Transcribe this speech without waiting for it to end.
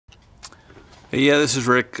Hey, yeah, this is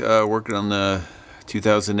Rick working on the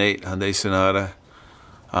 2008 Hyundai Sonata,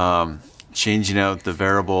 changing out the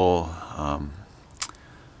variable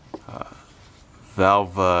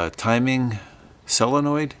valve timing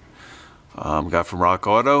solenoid. Got from Rock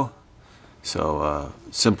Auto, so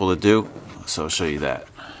simple to do, so I'll show you that.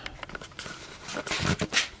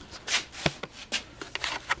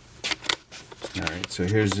 Alright, so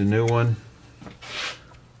here's the new one.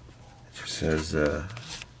 It just says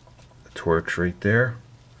Torx right there.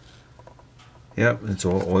 Yep, it's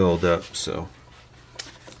all oiled up, so.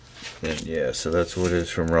 And yeah, so that's what it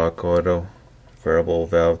is from Rock Auto. Variable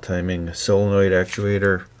Valve Timing Solenoid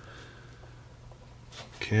Actuator.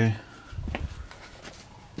 Okay.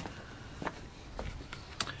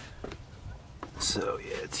 So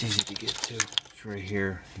yeah, it's easy to get to. It's right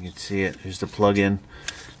here. You can see it. Here's the plug-in.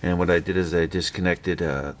 And what I did is I disconnected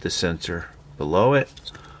the sensor below it.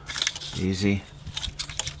 Easy.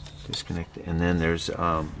 Disconnect it. And then there's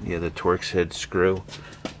yeah, the Torx head screw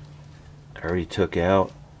I already took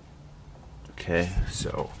out. Okay,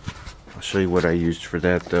 so I'll show you what I used for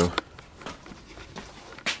that though.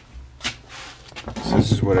 So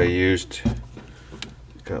this is what I used.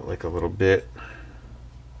 Got like a little bit.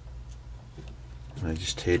 I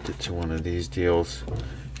just taped it to one of these deals.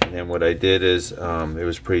 And then what I did is, it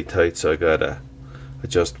was pretty tight, so I got a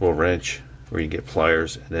adjustable wrench where you get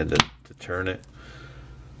pliers, and then to turn it,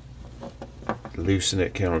 loosen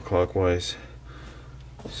it counterclockwise.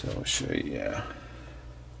 So I'll show you, yeah.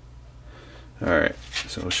 Alright,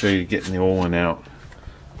 so I'll show you getting the old one out.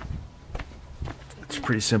 It's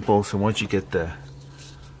pretty simple. So once you get the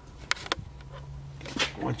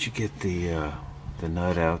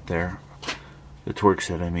nut out there, the Torx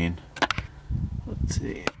head, I mean. Let's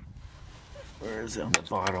see. Where is it? On the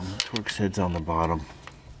bottom. The Torx head's on the bottom.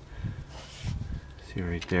 See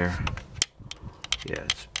right there? Yeah,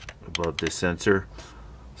 it's above this sensor.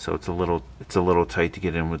 So it's a little tight to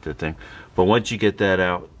get in with the thing. But once you get that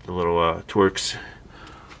out, the little Torx,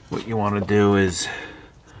 what you want to do is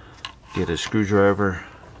get a screwdriver.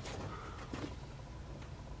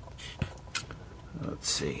 Let's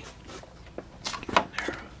see. Get in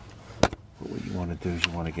there. But what you want to do is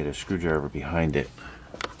you want to get a screwdriver behind it.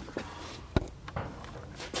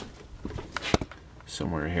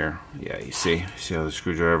 Somewhere here. Yeah, you see how the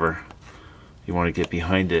screwdriver, you want to get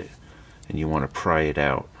behind it and you want to pry it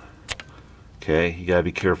out. Okay, you gotta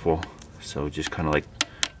be careful. So just kind of like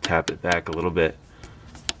tap it back a little bit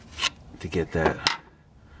to get that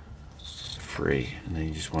free, and then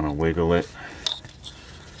you just want to wiggle it.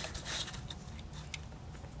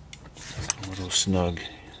 It's a little snug.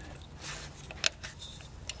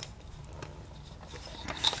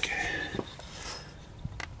 Okay.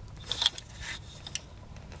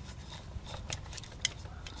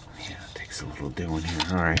 Yeah, it takes a little doing here.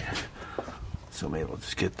 All right. So maybe we'll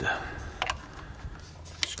just get the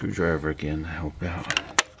screwdriver again to help out.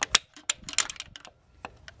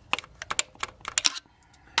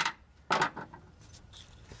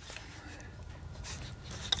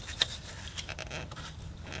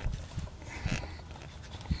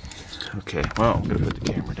 Okay, well, I'm gonna put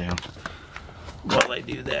the camera down while I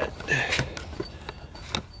do that.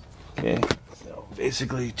 Okay, so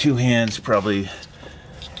basically 2 hands, probably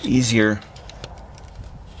easier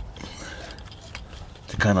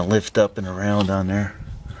to kind of lift up and around on there.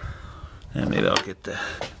 And maybe I'll get the,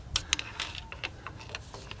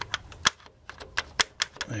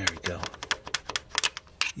 there we go.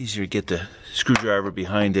 Easier to get the screwdriver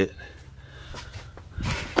behind it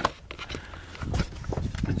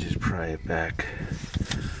and just pry it back.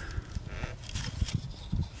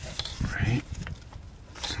 Right?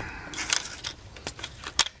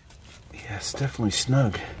 Yeah, it's definitely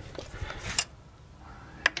snug.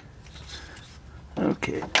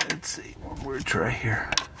 Okay, let's see, one more try here.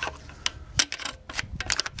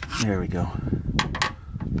 There we go.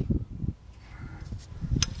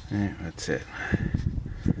 Alright, that's it.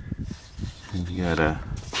 And you got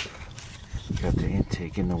the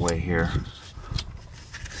intake in the way here.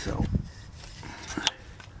 So,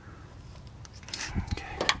 okay.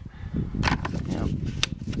 Yep.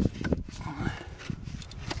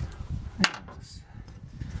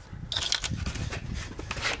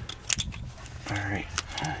 Alright.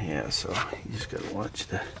 Yeah, so you just gotta watch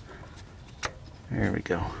the, there we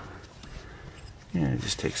go. Yeah, it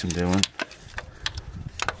just takes some doing.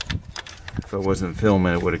 If I wasn't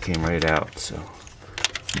filming, it would have came right out. So,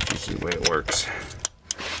 you see the way it works.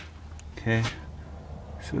 Okay,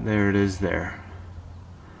 so there it is there.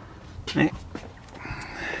 Okay.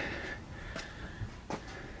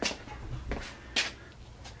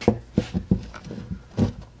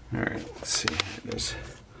 Alright, let's see. There's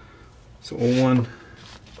It's the old one.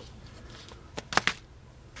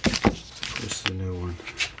 This is the new one.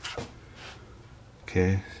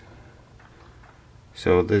 Okay.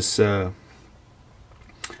 So this the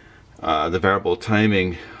variable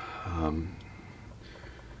timing, I'll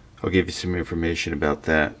give you some information about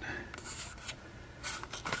that.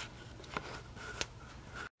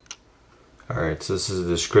 Alright, so this is a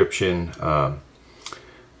description,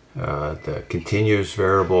 the continuous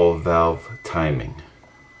variable valve timing.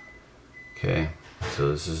 Okay,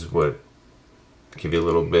 so this is what, give you a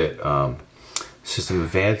little bit, system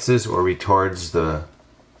advances or retards the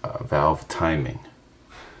valve timing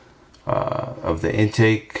of the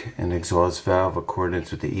intake and exhaust valve accordance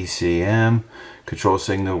with the ECM control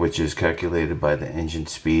signal, which is calculated by the engine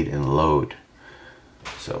speed and load.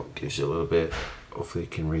 So it gives you a little bit, hopefully you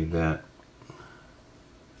can read that.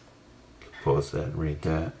 Pause that and read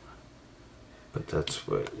that. But that's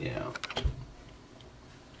what, you know.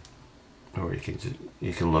 Or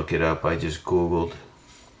you can look it up. I just Googled.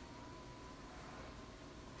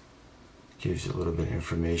 Gives you a little bit of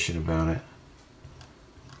information about it.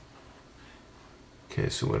 Okay,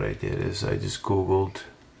 so what I did is I just Googled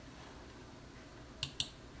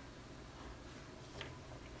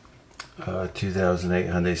uh, 2008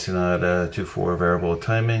 Hyundai Sonata 2.4 variable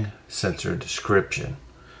timing sensor description.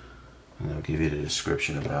 And I'll give you the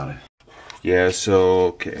description about it. Yeah, so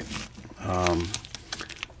okay.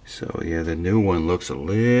 So yeah, the new one looks a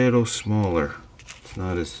little smaller. It's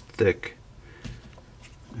not as thick.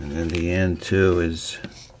 And then the end too is,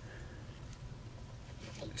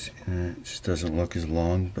 it just doesn't look as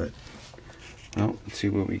long, but well, let's see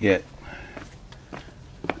what we get.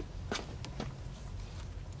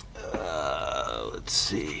 Let's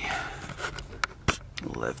see.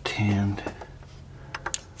 Left hand.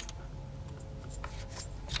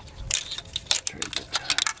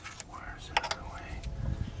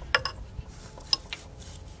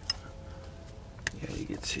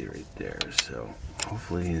 See right there, so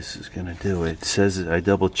hopefully this is gonna do it. It says, I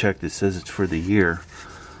double checked, it says it's for the year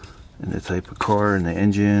and the type of car and the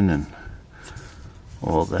engine and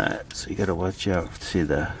all that, so you gotta watch out. See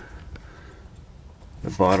the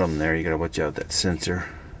bottom there, you gotta watch out that sensor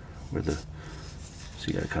where the, so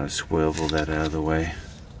you gotta kind of swivel that out of the way.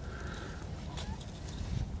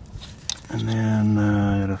 And then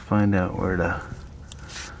I gotta find out where the,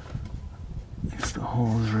 I guess the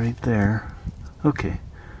hole is right there. Okay.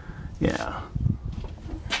 Yeah.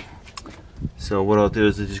 So what I'll do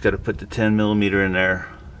is I just got to put the 10mm in there,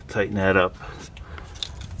 tighten that up.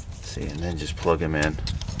 See, and then just plug them in.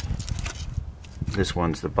 This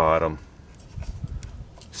one's the bottom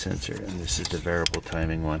sensor, and this is the variable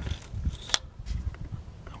timing one.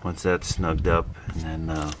 Once that's snugged up, and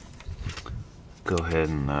then go ahead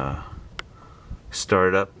and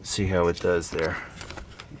start it up, see how it does there.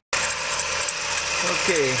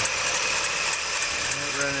 Okay.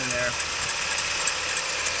 Running there.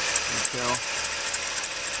 So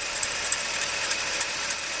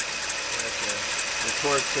the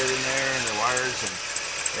torque sitting there and the wires, and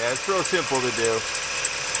yeah, it's real simple to do.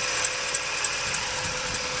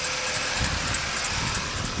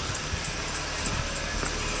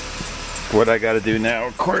 What I got to do now,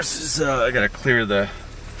 of course, is I got to clear the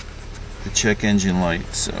check engine light,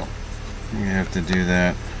 so I'm gonna have to do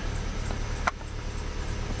that.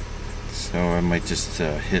 So I might just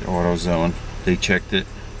hit AutoZone. They checked it,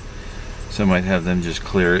 so I might have them just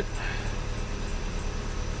clear it.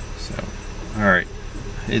 So, alright.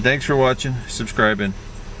 Hey, thanks for watching, subscribing.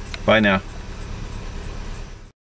 Bye now.